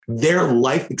their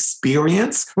life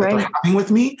experience that they're having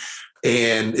with me.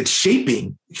 And it's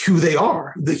shaping who they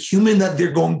are, the human that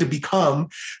they're going to become,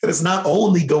 that is not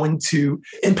only going to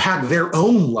impact their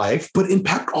own life, but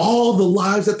impact all the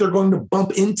lives that they're going to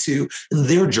bump into in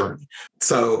their journey.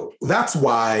 So that's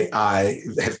why I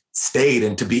have stayed,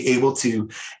 and to be able to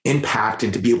impact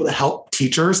and to be able to help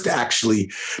teachers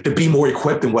to be more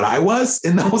equipped than what I was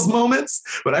in those moments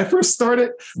when I first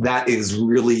started. That is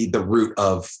really the root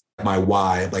of my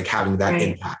why, like having that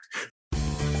impact.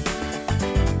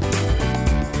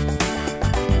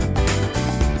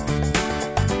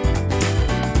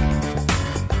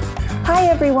 Hi,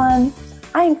 everyone.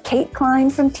 I'm Kate Klein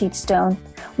from Teachstone.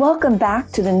 Welcome back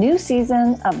to the new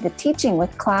season of the Teaching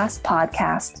with Class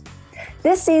podcast.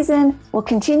 This season, we'll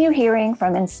continue hearing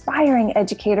from inspiring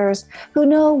educators who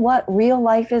know what real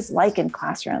life is like in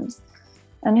classrooms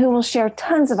and who will share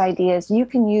tons of ideas you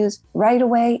can use right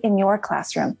away in your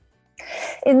classroom.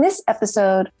 In this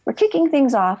episode, we're kicking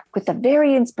things off with the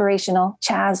very inspirational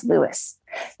Chaz Lewis.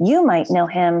 You might know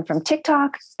him from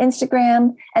TikTok,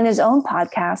 Instagram, and his own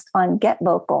podcast on Get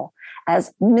Vocal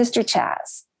as Mr.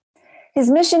 Chaz. His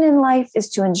mission in life is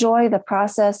to enjoy the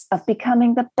process of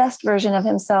becoming the best version of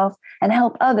himself and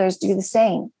help others do the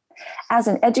same. As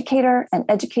an educator and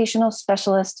educational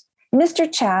specialist, Mr.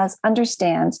 Chaz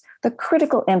understands the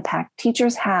critical impact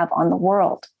teachers have on the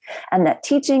world, and that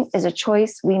teaching is a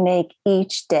choice we make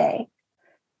each day.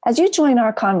 As you join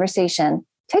our conversation,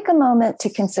 take a moment to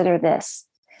consider this.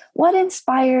 What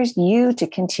inspires you to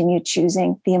continue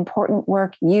choosing the important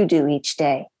work you do each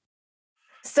day?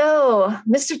 So,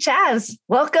 Mr. Chaz,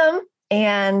 welcome.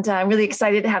 And I'm really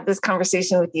excited to have this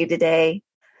conversation with you today.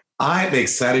 I'm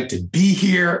excited to be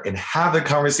here and have the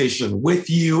conversation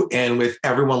with you and with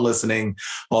everyone listening,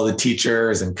 all the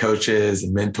teachers and coaches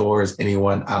and mentors,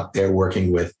 anyone out there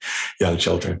working with young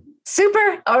children.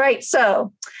 Super. All right.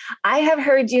 So I have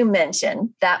heard you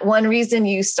mention that one reason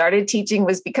you started teaching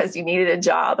was because you needed a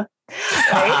job.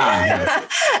 Right?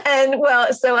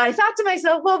 So I thought to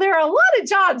myself, well, there are a lot of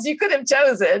jobs you could have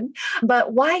chosen,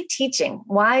 but why teaching?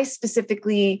 Why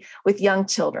specifically with young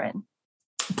children?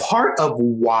 Part of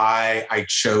why I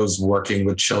chose working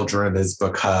with children is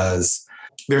because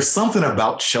there's something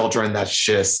about children that's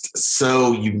just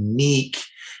so unique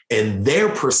in their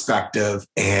perspective.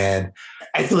 And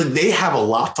I feel like they have a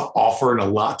lot to offer and a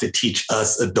lot to teach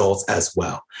us adults as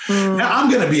well. Now, I'm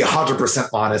going to be 100%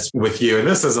 honest with you. And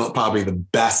this isn't probably the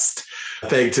best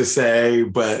thing to say,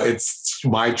 but it's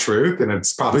my truth. And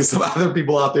it's probably some other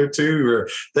people out there too who are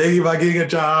thinking about getting a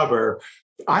job. Or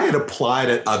I had applied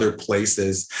at other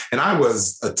places, and I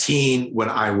was a teen when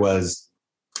I was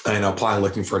applying,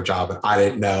 looking for a job, and I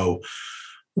didn't know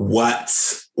what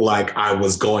I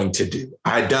was going to do.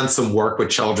 I had done some work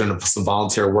with children, some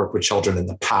volunteer work with children in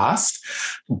the past,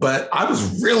 but I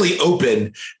was really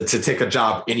open to take a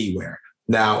job anywhere.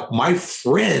 Now, my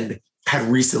friend had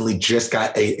recently just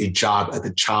got a job at the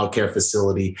childcare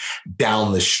facility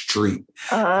down the street.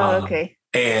 Okay.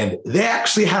 And they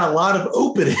actually had a lot of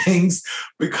openings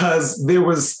because there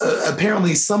was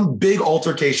apparently some big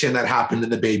altercation that happened in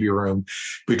the baby room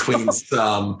between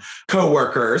some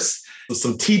coworkers,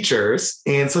 some teachers.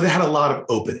 And so they had a lot of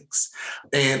openings.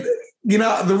 And,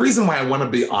 the reason why I want to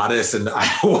be honest and I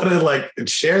want to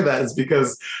share that is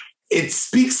because it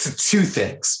speaks to two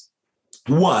things.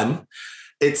 One,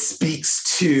 it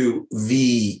speaks to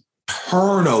the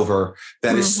turnover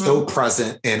that is so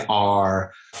present in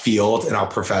our field, in our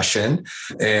profession.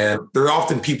 And there are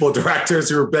often directors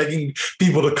who are begging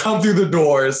people to come through the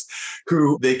doors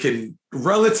who they can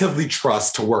relatively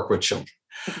trust to work with children.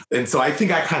 And so I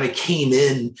think I kind of came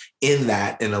in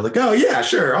that, and I'm like, oh yeah,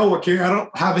 sure, I'll work here. I don't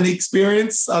have any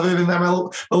experience other than that, a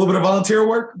little bit of volunteer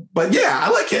work, but yeah, I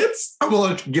like kids. I'm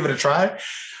willing to give it a try.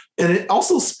 And it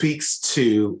also speaks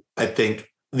to, I think,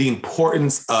 the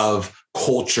importance of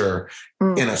culture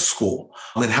in a school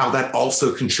and how that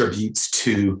also contributes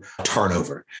to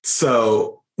turnover.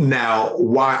 So now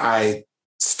why I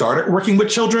started working with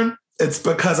children, it's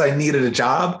because I needed a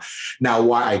job. Now,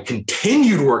 why I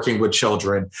continued working with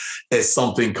children is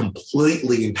something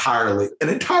an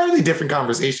entirely different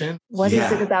conversation. What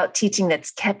is it about teaching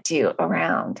that's kept you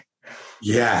around?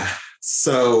 Yeah.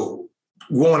 So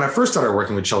when I first started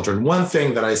working with children, one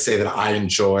thing that I say that I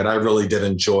really did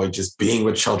enjoy just being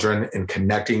with children and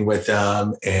connecting with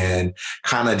them and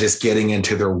kind of just getting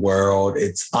into their world.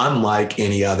 It's unlike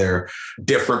any other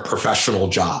different professional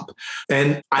job.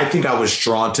 And I think I was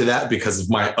drawn to that because of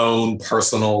my own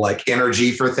personal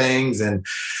energy for things and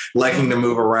liking to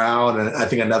move around. And I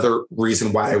think another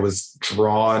reason why I was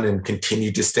drawn and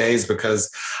continued to stay is because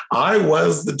I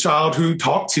was the child who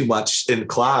talked too much in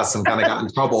class and kind of got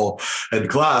in trouble. And in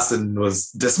class and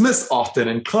was dismissed often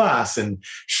in class and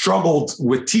struggled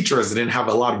with teachers. I didn't have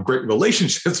a lot of great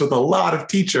relationships with a lot of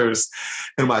teachers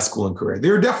in my schooling career.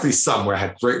 There were definitely some where I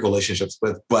had great relationships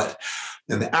with, but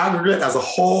in the aggregate as a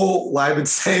whole, I would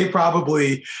say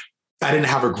probably I didn't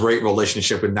have a great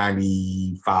relationship with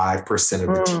 95%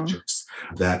 of the teachers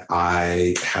that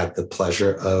I had the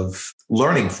pleasure of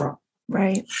learning from.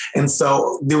 Right. And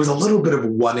so there was a little bit of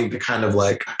wanting to kind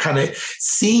of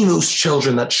seeing those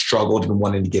children that struggled and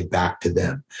wanting to get back to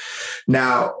them.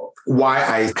 Now, why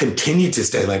I continued to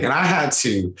stay, and I had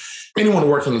to, anyone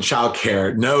working in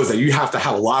childcare knows that you have to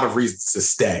have a lot of reasons to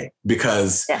stay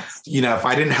because, if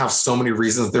I didn't have so many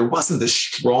reasons, there wasn't this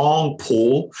strong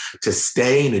pull to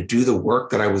stay and to do the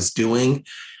work that I was doing,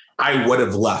 I would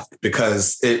have left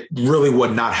because it really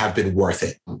would not have been worth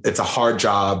it. It's a hard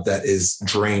job that is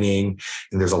draining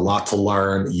and there's a lot to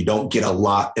learn. You don't get a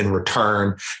lot in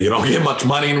return. You don't get much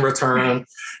money in return.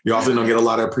 You also don't get a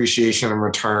lot of appreciation in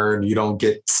return. You don't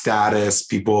get status.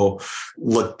 People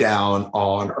look down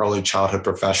on early childhood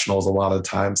professionals a lot of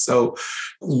times. So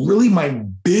really my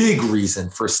big reason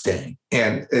for staying,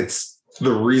 and it's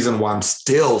the reason why I'm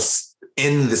still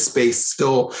in the space,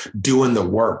 still doing the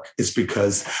work, is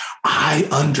because I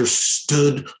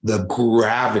understood the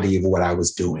gravity of what I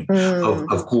was doing,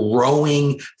 of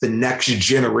growing the next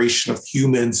generation of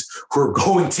humans who are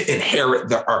going to inherit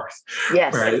the earth.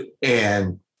 Yes. Right.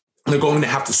 And they're going to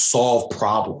have to solve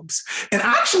problems. And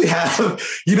I actually have,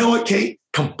 you know what, Kate,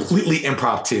 completely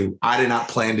impromptu. I did not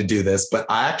plan to do this, but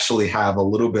I actually have a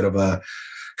little bit of a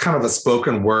kind of a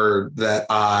spoken word that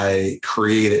I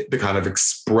created to kind of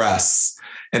express.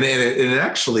 And it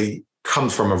actually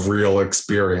comes from a real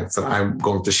experience that I'm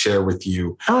going to share with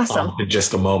you in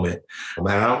just a moment. And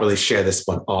I don't really share this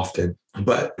one often,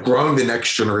 but growing the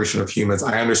next generation of humans,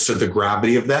 I understood the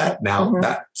gravity of that. Now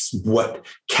that's what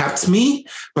kept me,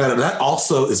 but that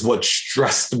also is what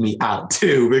stressed me out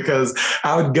too, because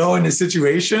I would go into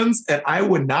situations and I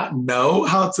would not know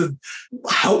how to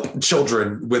help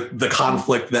children with the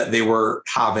conflict that they were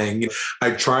having.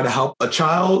 I try to help a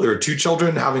child or two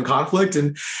children having conflict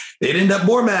and they'd end up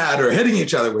more mad or hitting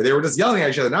each other where they were just yelling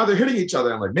at each other. Now they're hitting each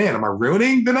other. I'm like, man, am I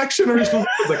ruining the next generation?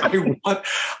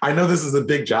 I know this is a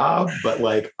big job, but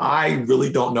I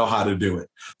really don't know how to do it.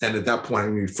 And at that point,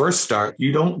 when you first start,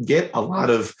 you don't get a lot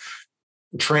of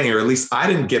training, or at least I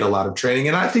didn't get a lot of training.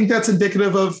 And I think that's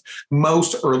indicative of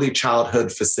most early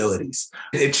childhood facilities.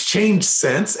 It's changed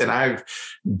since, and I've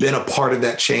been a part of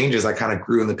that change as I kind of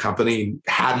grew in the company,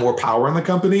 had more power in the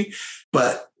company.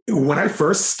 But when I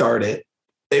first started,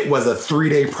 it was a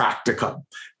 3-day practicum.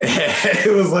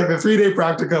 It was like the 3-day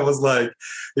practicum was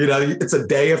it's a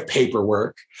day of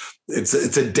paperwork. It's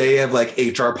a day of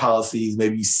HR policies.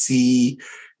 Maybe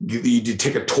you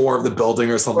take a tour of the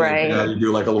building or something. Right. You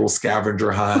do a little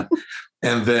scavenger hunt.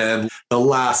 And then the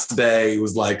last day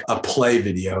was a play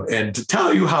video. And to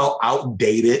tell you how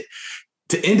outdated,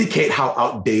 to indicate how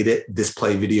outdated this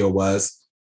play video was,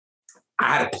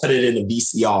 I had to put it in a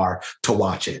VCR to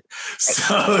watch it.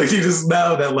 So you just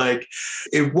know that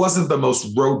it wasn't the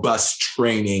most robust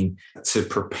training to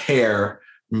prepare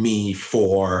me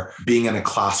for being in a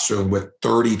classroom with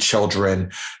 30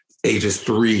 children ages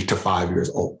 3 to 5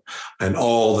 years old and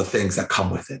all the things that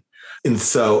come with it. And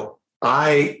so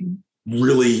I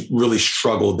really, really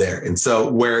struggled there. And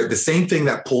so where the same thing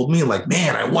that pulled me,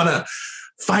 man, I want to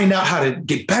find out how to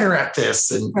get better at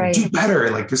this and do better.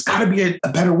 And there's got to be a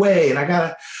better way. And I got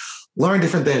to learn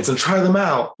different things and try them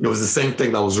out. It was the same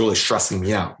thing that was really stressing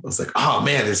me out. I was like, oh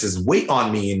man, there's this weight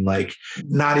on me. And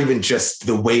not even just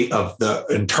the weight of the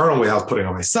internal weight I was putting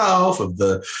on myself, of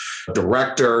the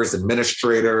directors,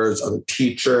 administrators, other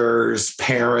teachers,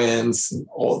 parents, and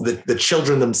all the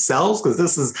children themselves, because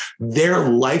this is their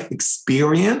life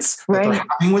experience that they're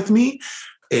having with me.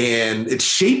 And it's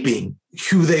shaping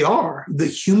who they are, the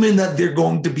human that they're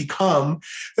going to become,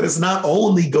 that is not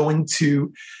only going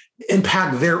to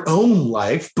impact their own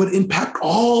life, but impact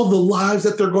all the lives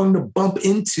that they're going to bump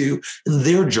into in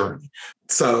their journey.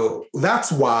 So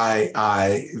that's why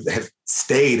I have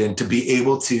stayed, and to be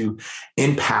able to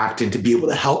impact and to be able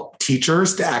to help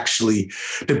teachers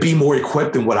to be more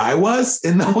equipped than what I was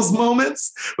in those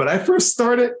moments when I first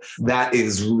started. That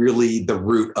is really the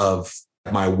root of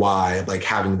my why,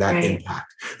 having that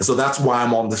impact. And so that's why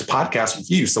I'm on this podcast with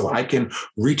you, so I can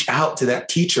reach out to that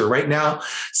teacher right now,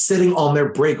 sitting on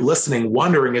their break, listening,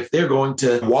 wondering if they're going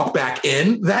to walk back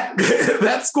in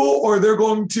that school, or they're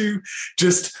going to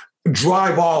just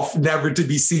drive off, never to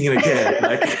be seen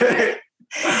again.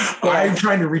 I'm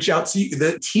trying to reach out to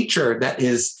the teacher that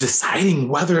is deciding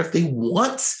whether if they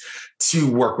want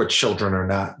to work with children or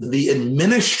not. The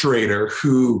administrator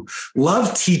who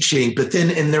loved teaching, but then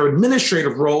in their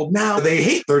administrative role, now they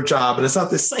hate their job and it's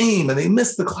not the same and they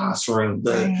miss the classroom.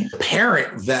 The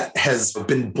parent that has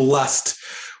been blessed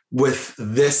with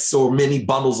this or many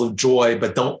bundles of joy,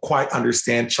 but don't quite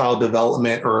understand child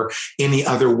development or any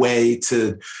other way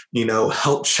to,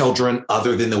 help children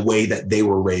other than the way that they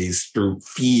were raised through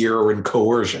fear and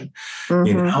coercion,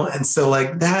 And so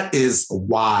that is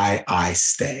why I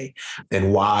stay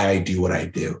and why I do what I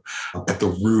do at the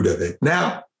root of it.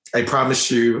 Now, I promise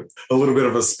you a little bit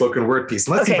of a spoken word piece.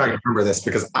 Let's see if I can remember this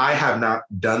because I have not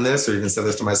done this or even said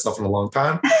this to myself in a long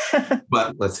time,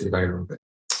 but let's see if I can remember it.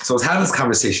 So I was having this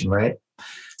conversation, right?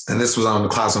 And this was on the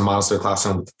classroom, Montessori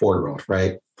classroom with the 4-year-old,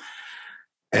 right?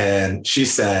 And she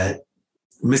said,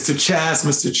 Mr.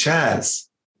 Chaz,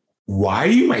 why are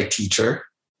you my teacher?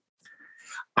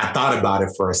 I thought about it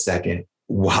for a second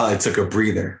while I took a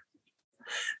breather.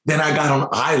 Then I got on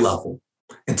eye level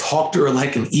and talked to her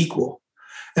like an equal.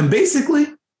 And basically,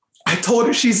 I told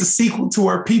her she's a sequel to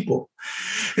our people.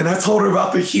 And I told her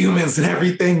about the humans and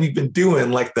everything we've been doing,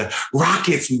 like the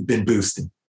rockets we've been boosting.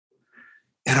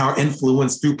 And our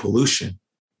influence through pollution.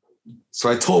 So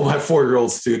I told my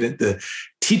 4-year-old student, the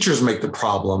teachers make the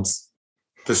problems,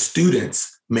 the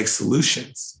students make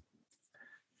solutions.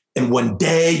 And one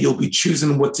day you'll be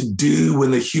choosing what to do when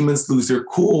the humans lose their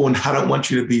cool, and I don't want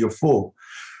you to be a fool.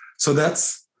 So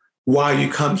that's why you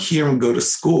come here and go to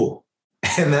school.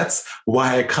 And that's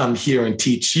why I come here and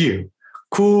teach you.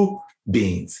 Cool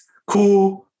beans,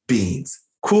 cool beans,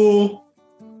 cool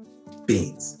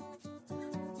beans.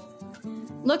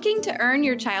 Looking to earn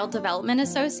your Child Development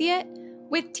Associate?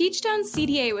 With Teachstone's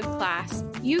CDA with Class,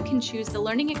 you can choose the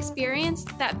learning experience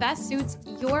that best suits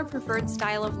your preferred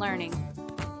style of learning.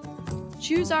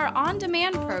 Choose our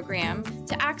on-demand program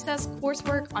to access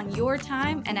coursework on your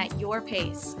time and at your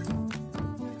pace.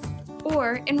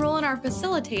 Or enroll in our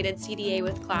facilitated CDA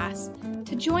with Class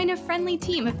to join a friendly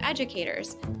team of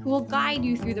educators who will guide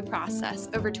you through the process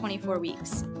over 24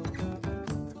 weeks.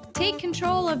 Take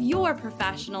control of your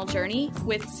professional journey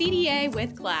with CDA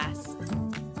with Class.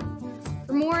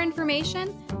 For more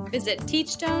information, visit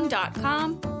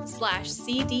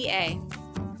teachstone.com/CDA.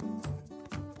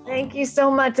 Thank you so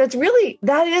much. That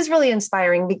is really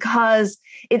inspiring because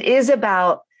it is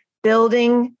about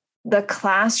building the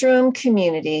classroom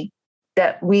community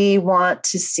that we want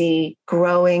to see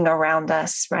growing around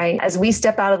us, right? As we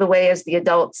step out of the way as the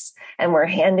adults and we're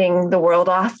handing the world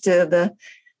off to the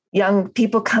young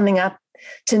people coming up,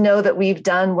 to know that we've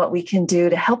done what we can do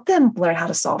to help them learn how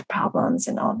to solve problems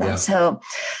and all that. Yeah. So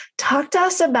talk to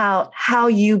us about how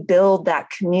you build that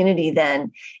community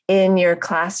then in your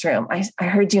classroom. I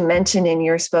heard you mention in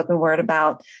your spoken word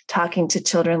about talking to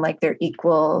children like they're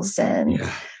equals and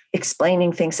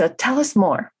explaining things. So tell us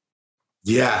more.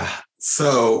 Yeah.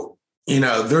 So,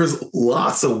 there's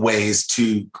lots of ways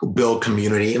to build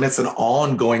community, and it's an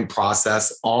ongoing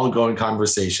process, ongoing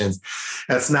conversations.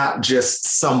 It's not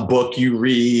just some book you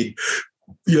read,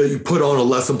 you put on a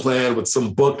lesson plan with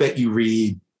some book that you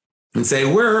read and say,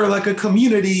 we're like a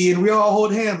community and we all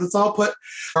hold hands. Let's all put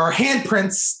our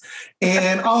handprints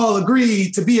and all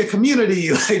agree to be a community.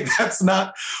 That's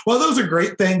not, those are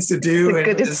great things to do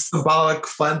and symbolic,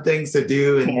 fun things to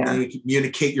do and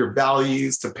communicate your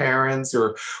values to parents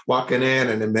or walking in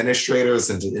and administrators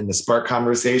and to spark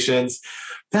conversations.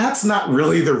 That's not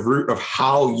really the root of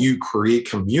how you create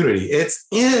community. It's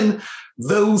in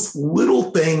those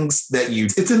little things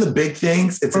it's in the big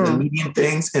things, it's in the medium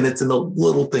things, and it's in the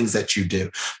little things that you do.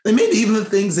 And maybe even the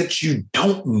things that you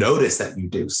don't notice that you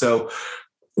do. So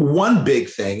one big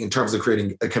thing in terms of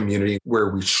creating a community where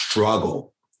we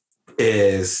struggle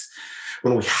is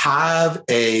when we have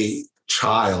a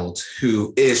child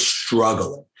who is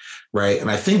struggling, right?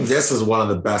 And I think this is one of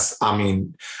the best,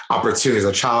 opportunities.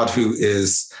 A child who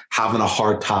is having a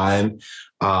hard time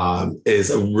is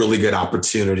a really good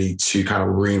opportunity to kind of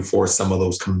reinforce some of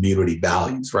those community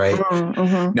values, right?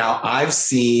 Mm-hmm. Now, I've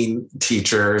seen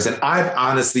teachers, and I've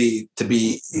honestly, to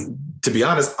be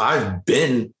honest, I've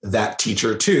been that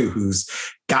teacher too, who's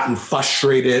gotten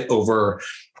frustrated over,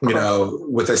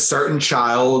 with a certain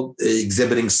child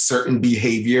exhibiting certain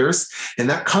behaviors. And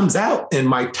that comes out in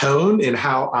my tone and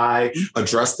how I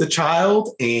address the child.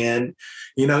 And,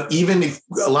 even if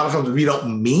a lot of times we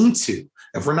don't mean to,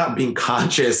 if we're not being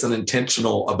conscious and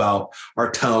intentional about our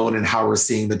tone and how we're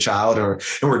seeing the child, and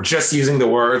we're just using the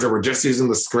words or we're just using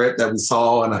the script that we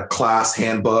saw in a class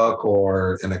handbook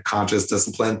or in a conscious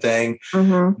discipline thing,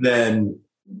 then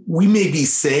we may be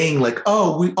saying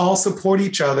we all support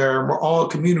each other and we're all a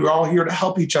community, we're all here to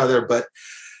help each other. But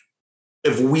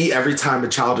if every time a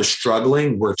child is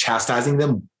struggling, we're chastising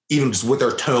them, even just with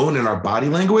their tone and our body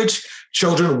language,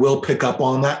 children will pick up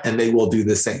on that and they will do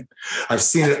the same. I've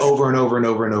seen it over and over and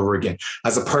over and over again.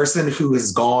 As a person who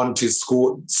has gone to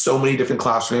school, so many different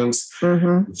classrooms,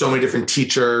 so many different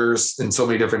teachers, and so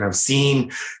many different, I've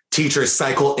seen teachers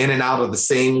cycle in and out of the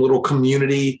same little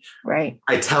community. Right.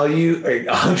 I tell you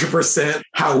 100%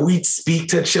 how we speak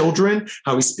to children,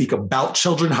 how we speak about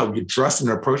children, how we address and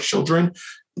approach children.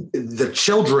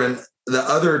 The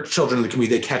other children in the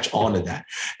community, they catch on to that.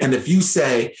 And if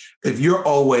you're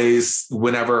always,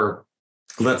 whenever,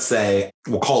 let's say,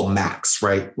 we'll call Max,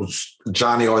 right? Which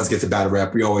Johnny always gets a bad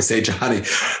rep. We always say, Johnny,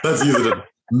 let's use it as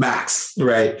Max,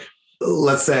 right?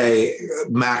 Let's say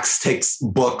Max takes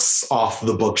books off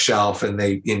the bookshelf and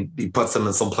he puts them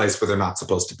in some place where they're not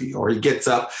supposed to be, or he gets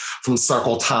up from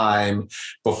circle time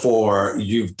before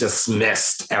you've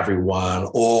dismissed everyone,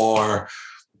 or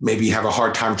maybe you have a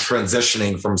hard time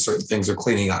transitioning from certain things or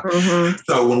cleaning up.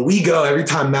 So when we go, every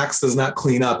time Max does not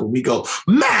clean up, and we go,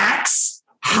 Max,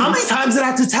 how many times did I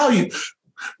have to tell you?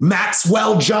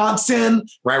 Maxwell Johnson,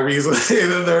 right? We usually say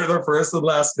their first and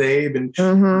last name and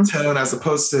tone, as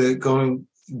opposed to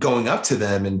going up to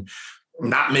them and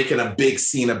not making a big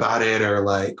scene about it,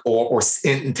 or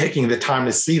taking the time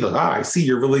to see, I see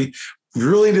you're really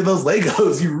into those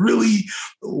Legos. You really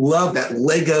love that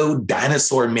Lego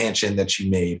dinosaur mansion that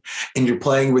you made, and you're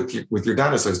playing with your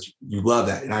dinosaurs. You love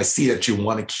that. And I see that you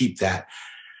want to keep that.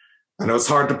 I know it's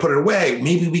hard to put it away.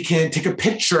 Maybe we can take a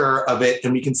picture of it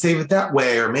and we can save it that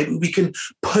way. Or maybe we can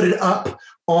put it up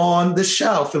on the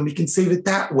shelf and we can save it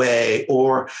that way.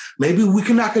 Or maybe we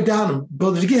can knock it down and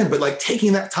build it again. But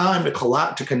taking that time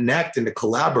to connect and to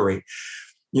collaborate.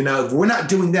 If we're not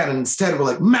doing that, and instead we're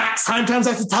like, Max, how many times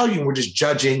I have to tell you? And we're just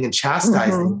judging and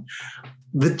chastising.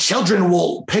 The children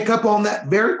will pick up on that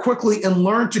very quickly and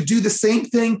learn to do the same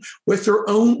thing with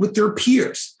their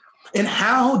peers. And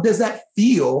how does that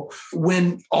feel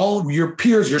when all of your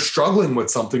peers, you're struggling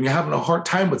with something, you're having a hard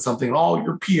time with something, and all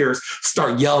your peers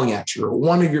start yelling at you, or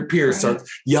one of your peers starts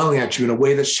yelling at you in a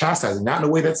way that's chastising, not in a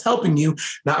way that's helping you,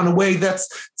 not in a way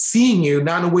that's seeing you,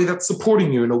 not in a way that's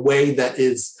supporting you, in a way that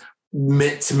is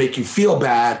meant to make you feel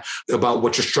bad about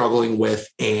what you're struggling with,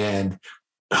 and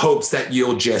hopes that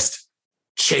you'll just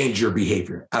change your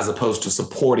behavior as opposed to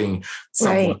supporting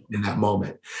someone in that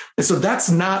moment. And so that's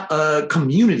not a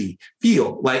community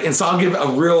feel. And so I'll give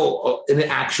an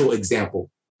actual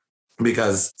example,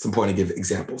 because it's important to give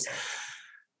examples.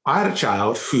 I had a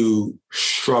child who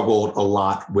struggled a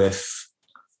lot with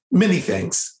many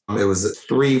things. It was a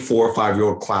 3, 4,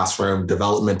 5-year-old classroom.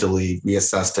 Developmentally, we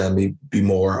assessed him. He'd be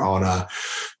more on a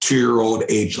 2-year-old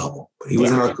age level. He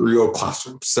was in a 3-year-old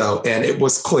classroom. And it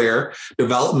was clear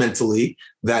developmentally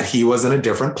that he was in a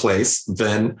different place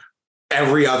than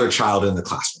every other child in the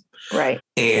classroom. Right.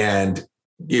 And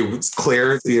it was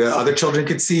clear the other children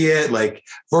could see it.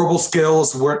 Verbal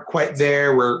skills weren't quite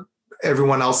there where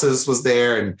everyone else's was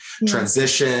there, and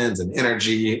transitions and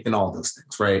energy and all those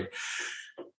things. Right.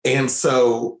 And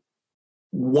so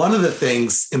one of the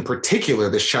things in particular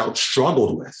this child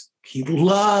struggled with, he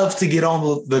loved to get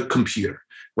on the computer,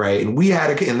 right? And we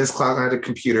had in this class, I had a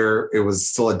computer. It was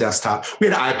still a desktop. We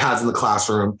had iPads in the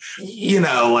classroom,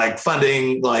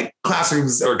 funding,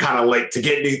 classrooms are kind of late to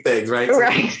get new things, right?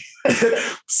 Right.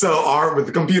 But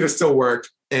the computer still worked.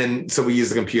 And so we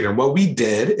used the computer. And what we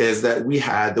did is that we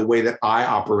had, the way that I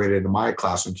operated in my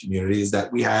classroom community is that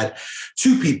we had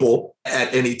 2 people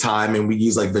at any time, and we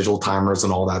use visual timers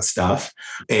and all that stuff.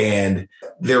 And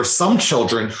there are some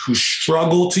children who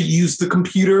struggle to use the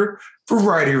computer for a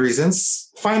variety of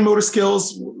reasons. Fine motor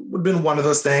skills would have been one of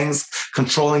those things.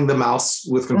 Controlling the mouse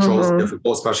with controls is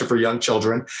difficult, especially for young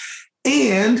children.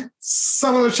 And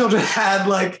some of the children had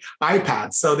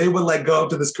iPads. So they would go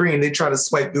up to the screen. They try to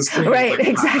swipe the screen. Right,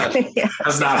 exactly. Yeah.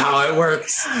 That's not how it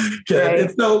works. Okay. Right.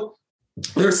 And so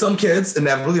there's some kids,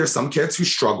 inevitably, there's some kids who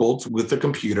struggled with the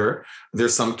computer.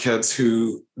 There's some kids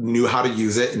who knew how to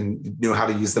use it and knew how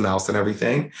to use the mouse and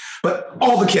everything. But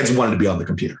all the kids wanted to be on the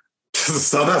computer.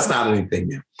 So that's not anything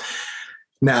new.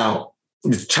 Now,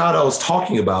 the child I was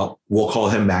talking about, we'll call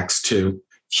him Max 2.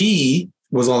 He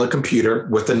was on the computer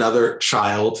with another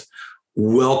child.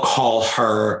 We'll call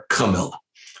her Camilla,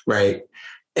 right?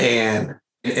 And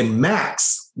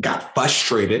Max got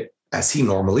frustrated, as he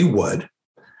normally would.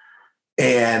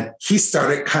 And he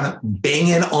started kind of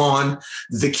banging on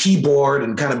the keyboard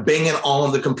and kind of banging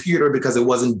on the computer because it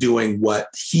wasn't doing what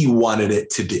he wanted it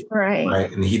to do. Right.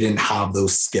 And he didn't have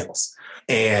those skills.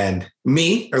 And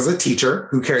me, as a teacher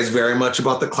who cares very much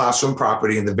about the classroom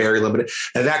property and the very limited,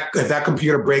 and if that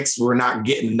computer breaks, we're not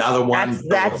getting another one.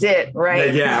 That's it,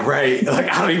 right? Yeah, right.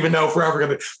 I don't even know if we're ever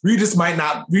going to. We just might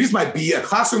be a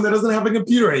classroom that doesn't have a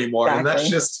computer anymore, exactly. And that's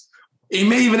just He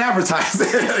may even advertise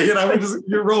it.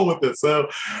 You roll with it. So,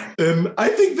 and I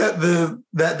think that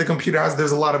the computer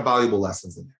there's a lot of valuable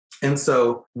lessons in it. And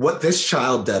so what this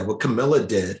child did, what Camilla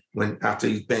did after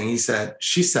he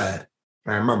said,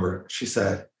 I remember, she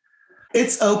said,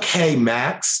 "It's okay,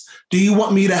 Max. Do you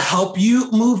want me to help you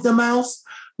move the mouse?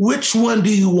 Which one do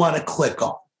you want to click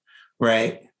on?"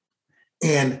 Right?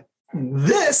 And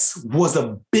this was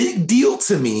a big deal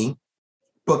to me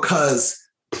because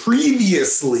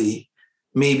previously,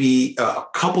 maybe a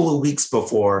couple of weeks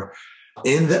before,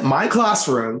 in my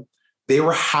classroom, they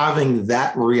were having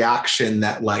that reaction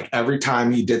that like every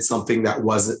time you did something that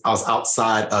was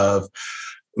outside of,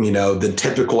 the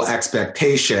typical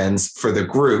expectations for the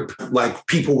group, like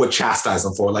people would chastise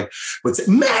them for, like would say,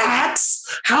 "Max,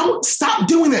 stop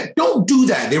doing that. Don't do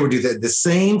that." They would do the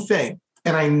same thing.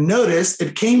 And I noticed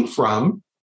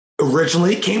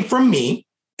originally came from me.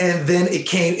 And then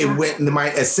it went into my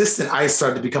assistant. I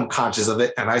started to become conscious of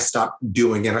it and I stopped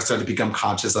doing it. I started to become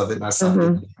conscious of it and I stopped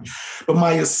doing it. But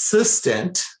my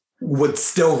assistant would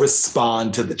still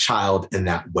respond to the child in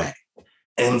that way.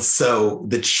 And so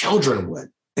the children would.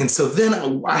 And so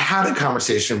then I had a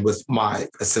conversation with my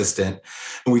assistant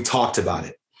and we talked about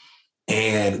it.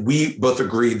 And we both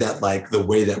agreed that like the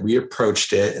way that we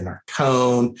approached it and our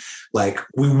tone, like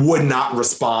we would not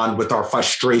respond with our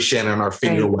frustration and our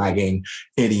finger wagging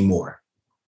anymore.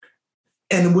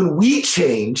 And when we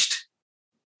changed,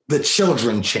 the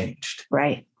children changed.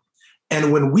 Right.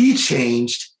 And when we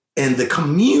changed and the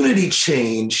community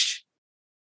changed,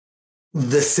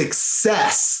 the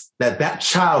success that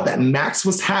child, that Max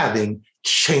was having,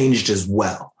 changed as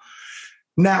well.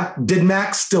 Now, did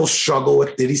he still struggle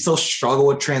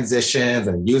with transitions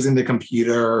and using the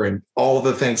computer and all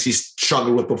the things he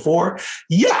struggled with before?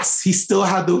 Yes, he still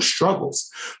had those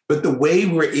struggles. But the way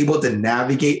we were able to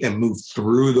navigate and move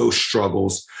through those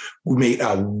struggles made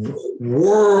a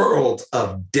world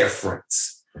of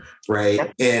difference,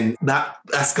 right? And not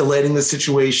escalating the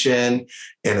situation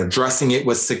and addressing it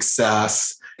with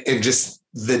success and just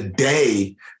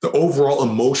the overall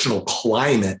emotional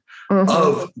climate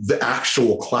of the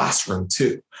actual classroom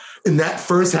too. And that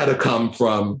first had to come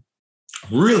from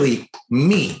really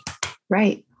me.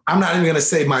 Right. I'm not even going to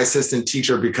say my assistant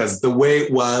teacher because the way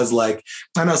it was, like,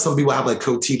 I know some people have like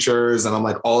co-teachers and I'm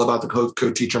like all about the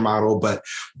co-teacher model, but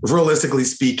realistically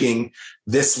speaking,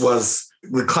 this was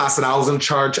the class that I was in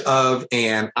charge of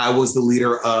and I was the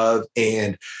leader of,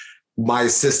 and my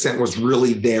assistant was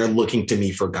really there looking to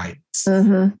me for guidance.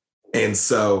 And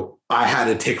so I had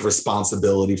to take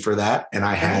responsibility for that. And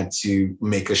I had to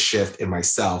make a shift in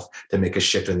myself, to make a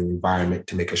shift in the environment,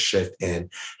 to make a shift in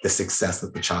the success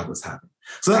that the child was having.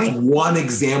 So that's one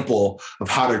example of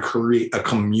how to create a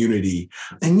community.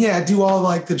 And do all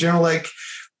like the general, like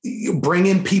bring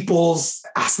in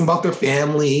ask them about their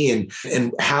family and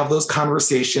have those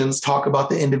conversations, talk about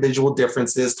the individual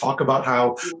differences, talk about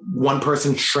how one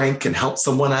person's strength can help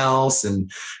someone else.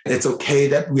 And it's okay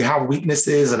that we have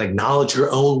weaknesses and acknowledge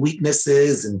your own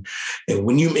weaknesses. And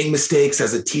when you make mistakes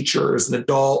as a teacher, as an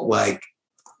adult, like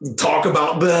talk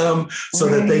about them so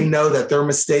that they know that their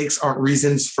mistakes aren't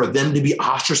reasons for them to be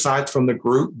ostracized from the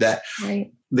group, that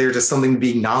they're just something to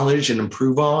be acknowledged and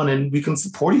improve on, and we can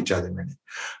support each other in it.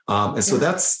 And so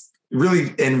that's really,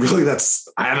 that's,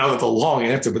 I know that's a long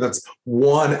answer, but that's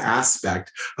one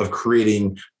aspect of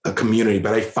creating a community.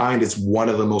 But I find it's one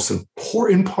of the most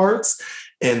important parts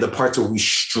and the parts where we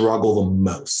struggle the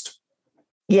most.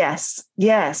 Yes,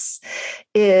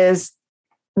 is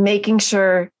making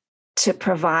sure to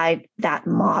provide that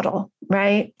model,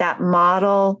 right? That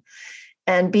model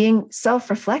and being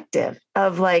self-reflective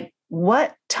of like,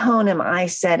 what tone am I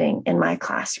setting in my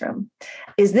classroom?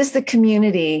 Is this the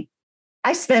community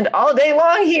I spend all day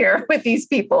long here with these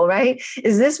people, right?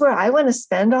 Is this where I want to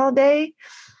spend all day?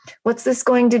 What's this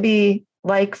going to be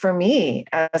like for me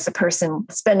as a person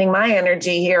spending my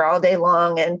energy here all day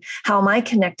long? And how am I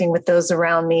connecting with those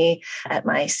around me at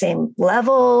my same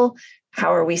level?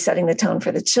 How are we setting the tone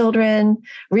for the children?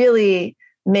 Really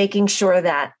making sure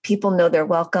that people know they're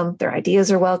welcome, their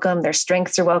ideas are welcome, their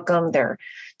strengths are welcome, their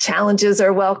challenges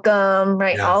are welcome,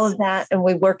 right? Yes. All of that. And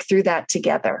we work through that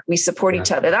together. We support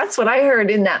each other. That's what I heard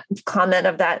in that comment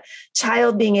of that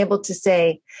child being able to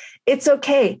say, it's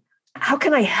okay. How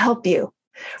can I help you?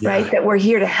 Right? That we're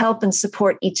here to help and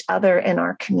support each other in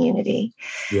our community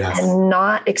and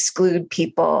not exclude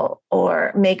people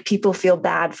or make people feel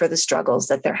bad for the struggles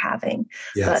that they're having,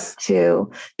 but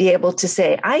to be able to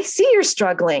say, I see you're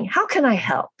struggling. How can I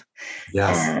help?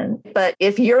 But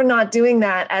if you're not doing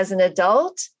that as an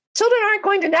adult, children aren't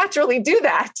going to naturally do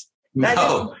that.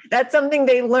 That's something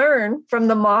they learn from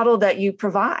the model that you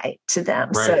provide to them.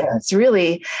 Right. So it's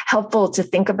really helpful to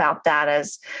think about that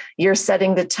as you're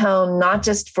setting the tone, not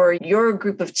just for your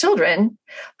group of children,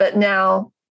 but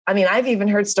now, I mean, I've even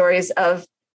heard stories of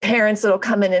parents that'll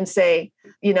come in and say,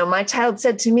 my child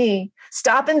said to me,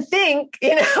 stop and think,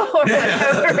 or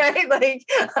whatever, right? Like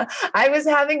I was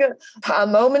having a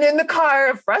moment in the car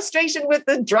of frustration with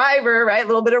the driver, right? A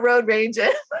little bit of road rage.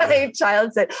 And my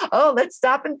child said, oh, let's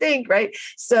stop and think, right?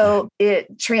 So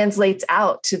it translates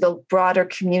out to the broader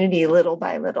community little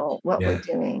by little, what we're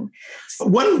doing.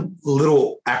 One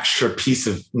little extra piece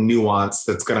of nuance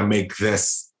that's going to make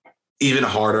this even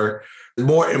harder,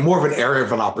 more of an area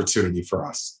of an opportunity for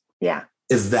us. Yeah.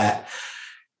 Is that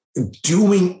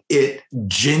doing it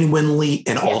genuinely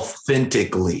and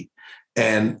authentically,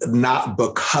 and not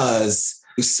because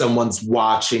someone's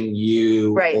watching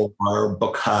you or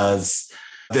because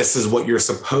this is what you're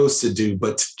supposed to do,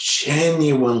 but to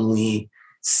genuinely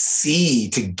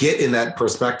to get in that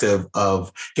perspective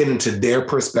of get into their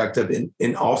perspective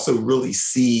and also really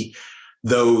see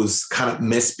those kind of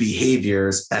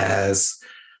misbehaviors as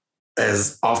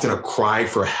often a cry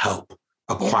for help,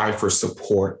 a cry for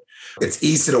support. It's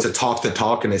easy to talk the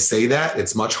talk and to say that.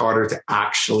 It's much harder to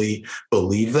actually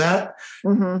believe that.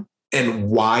 Mm-hmm. And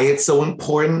why it's so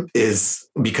important is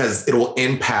because it will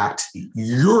impact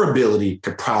your ability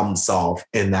to problem solve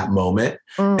in that moment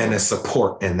and to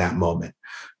support in that moment.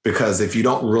 Because if you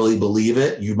don't really believe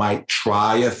it, you might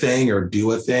try a thing or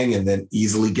do a thing and then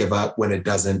easily give up when it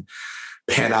doesn't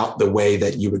pan out the way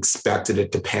that you expected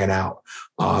it to pan out.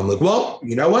 Well,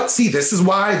 you know what? See, this is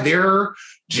why they're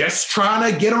just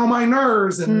trying to get on my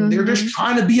nerves and they're just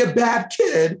trying to be a bad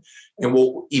kid. And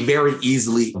we'll very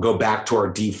easily go back to our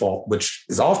default, which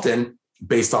is often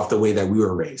based off the way that we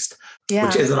were raised,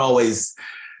 which isn't always,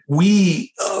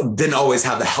 we didn't always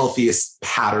have the healthiest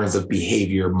patterns of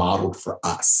behavior modeled for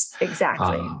us.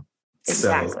 Exactly.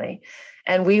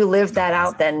 And we live that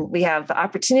out, then we have the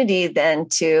opportunity then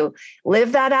to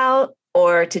live that out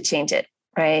or to change it.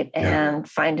 Right. And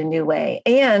find a new way.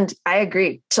 And I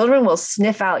agree. Children will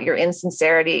sniff out your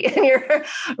insincerity and your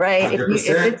right. If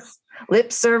it's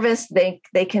lip service, they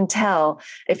can tell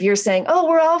if you're saying, oh,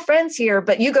 we're all friends here,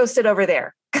 but you go sit over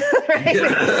there. Right.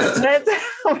 That's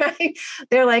right.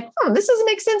 They're like, this doesn't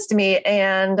make sense to me.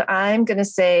 And I'm going to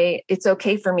say it's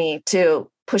okay for me to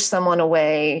push someone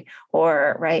away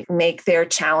or make their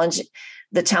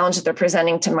the challenge that they're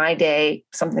presenting to my day,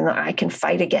 something that I can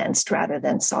fight against rather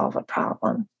than solve a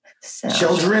problem. So.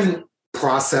 Children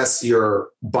process your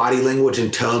body language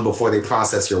and tone before they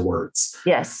process your words.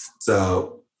 Yes.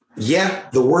 So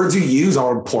the words you use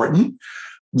are important.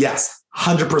 Yes,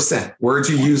 100%. Words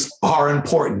you use are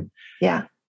important. Yeah.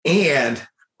 And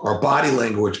our body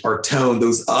language, our tone,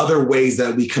 those other ways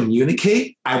that we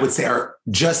communicate, I would say are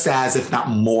just as, if not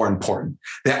more important.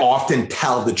 They often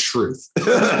tell the truth.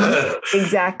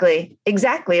 Exactly.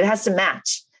 It has to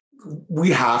match.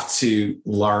 We have to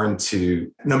learn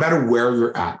to, no matter where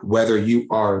you're at, whether you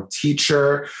are a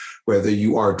teacher, whether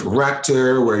you are a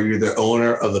director, whether you're the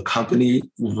owner of the company,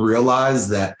 realize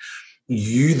that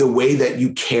the way that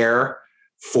you care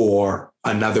for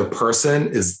another person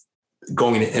is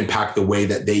going to impact the way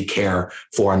that they care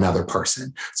for another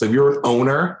person. So if you're an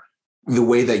owner, the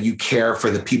way that you care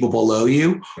for the people below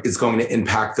you is going to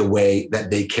impact the way that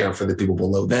they care for the people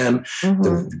below them,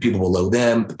 the people below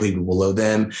them, the people below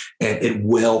them, and it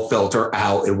will filter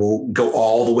out. It will go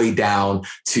all the way down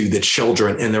to the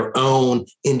children and their own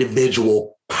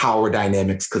individual power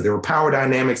dynamics, because there are power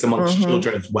dynamics amongst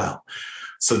children as well.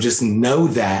 So just know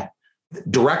that,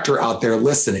 director out there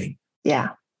listening. Yeah.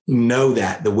 Know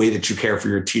that the way that you care for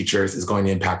your teachers is going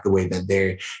to impact the way that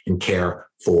they can care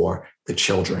for the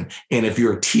children. And if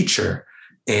you're a teacher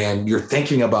and you're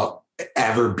thinking about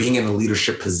ever being in a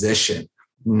leadership position,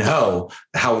 know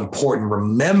how important,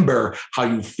 remember how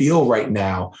you feel right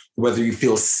now, whether you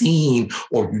feel seen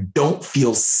or you don't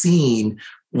feel seen.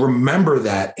 Remember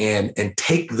that and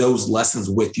take those lessons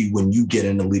with you when you get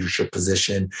in a leadership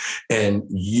position and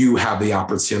you have the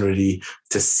opportunity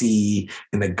to see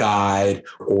and to guide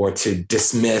or to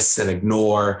dismiss and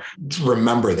ignore.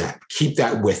 Remember that. Keep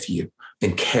that with you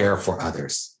and care for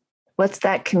others. What's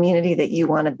that community that you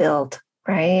want to build,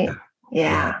 right?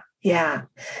 Yeah.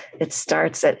 It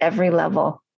starts at every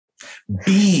level.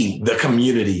 Be the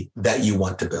community that you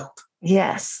want to build.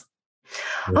 Yes.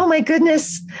 Oh my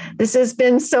goodness. This has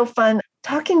been so fun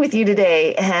talking with you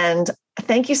today. And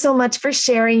thank you so much for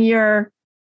sharing your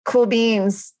Cool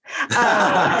beans.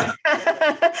 That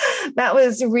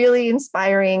was really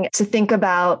inspiring to think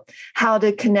about how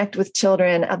to connect with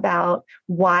children about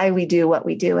why we do what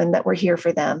we do and that we're here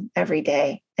for them every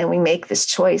day. And we make this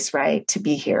choice, right, to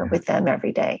be here with them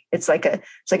every day. It's like a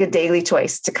daily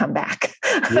choice to come back,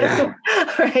 right,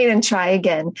 and try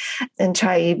again and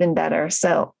try even better.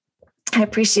 So I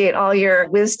appreciate all your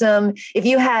wisdom. If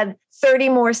you had 30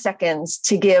 more seconds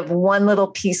to give one little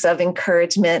piece of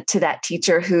encouragement to that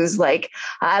teacher who's like,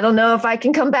 I don't know if I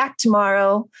can come back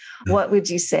tomorrow, what would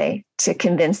you say to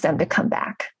convince them to come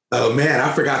back? Oh man,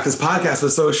 I forgot this podcast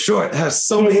was so short. It has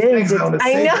so many things I want to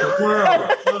say to the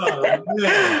world. Oh,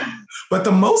 man. But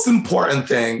the most important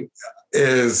thing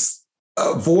is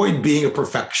avoid being a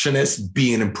perfectionist,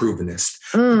 be an improvementist.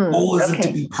 The goal isn't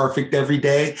to be perfect every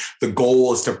day. The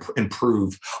goal is to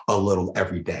improve a little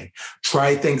every day.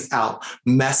 Try things out,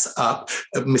 mess up.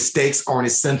 Mistakes are an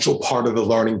essential part of the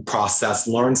learning process.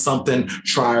 Learn something,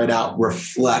 try it out,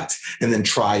 reflect, and then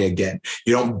try again.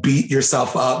 You don't beat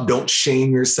yourself up. Don't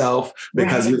shame yourself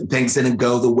because things didn't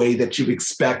go the way that you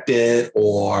expected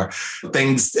or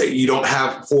things that you don't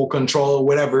have full control or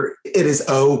whatever. It is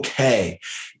okay.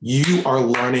 You are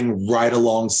learning right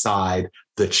alongside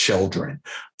the children.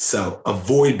 So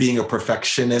avoid being a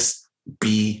perfectionist,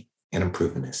 be an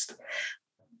improvementist.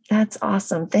 That's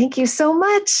awesome. Thank you so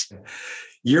much.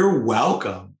 You're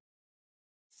welcome.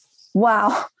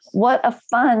 Wow. What a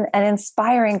fun and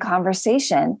inspiring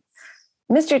conversation.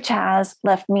 Mr. Chaz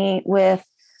left me with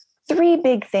 3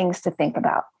 big things to think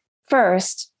about.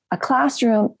 First, a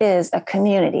classroom is a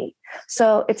community.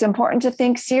 So it's important to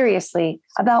think seriously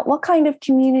about what kind of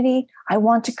community I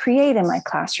want to create in my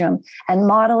classroom and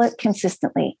model it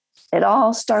consistently. It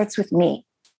all starts with me.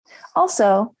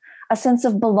 Also, a sense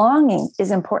of belonging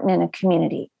is important in a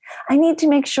community. I need to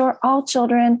make sure all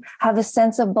children have a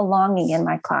sense of belonging in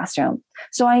my classroom.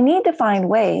 So I need to find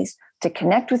ways to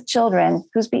connect with children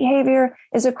whose behavior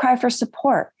is a cry for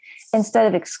support instead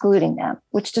of excluding them,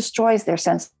 which destroys their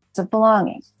sense of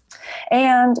belonging.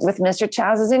 And with Mr.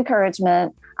 Chaz's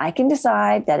encouragement, I can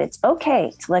decide that it's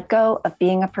okay to let go of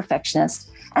being a perfectionist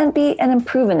and be an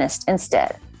improvementist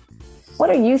instead. What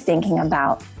are you thinking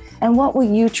about? And what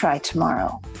will you try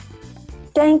tomorrow?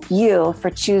 Thank you for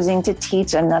choosing to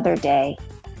teach another day.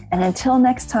 And until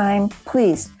next time,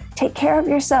 please take care of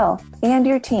yourself and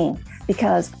your team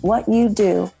because what you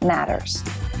do matters.